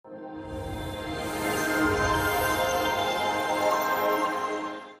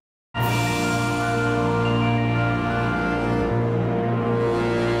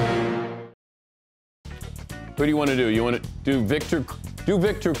Who do you want to do? You want to do Victor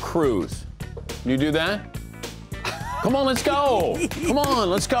Cruz. Can you do that? Come on, let's go. Come on,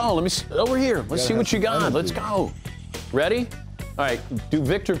 let's go. Let me over here. Let's see what you got. Let's go. Ready? All right, do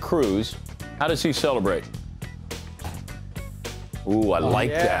Victor Cruz. How does he celebrate? Ooh, I like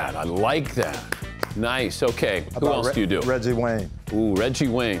that. I like that. Nice. Okay. Who else do you do? Reggie Wayne. Ooh, Reggie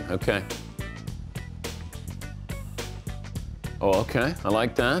Wayne. Okay. Oh, okay. I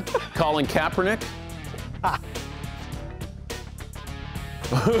like that. Colin Kaepernick.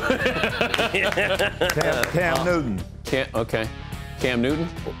 Cam Newton. Okay. Cam Newton.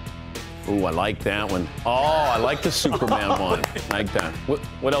 Ooh, I like that one. Oh, I like the Superman one. I like that.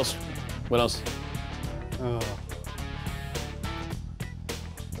 What else? What else?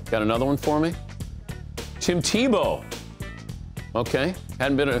 Got another one for me? Tim Tebow. Okay.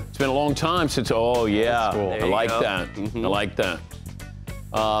 It's been a long time since. Oh yeah. Cool. I like that. I like that.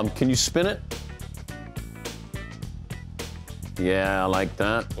 Can you spin it? Yeah, I like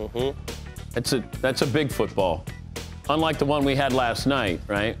that. That's a big football. Unlike the one we had last night,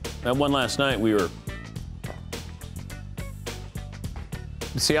 right? That one last night we were.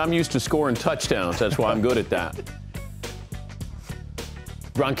 See, I'm used to scoring touchdowns. That's why I'm good at that.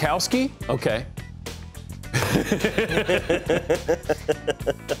 Gronkowski? Okay.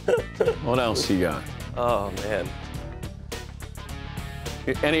 What else you got? Oh, man.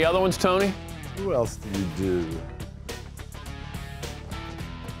 Any other ones, Tony? Who else do you do?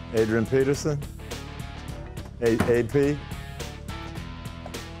 Adrian Peterson? AP?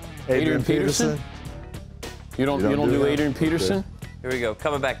 Adrian Peterson? You don't do Adrian Peterson? Okay. Here we go.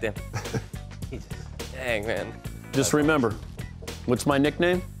 Coming back then. Dang, man. Just remember, what's my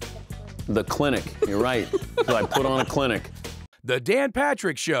nickname? The Clinic. You're right. So I put on a clinic. The Dan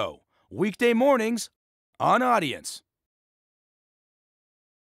Patrick Show, weekday mornings on Audience.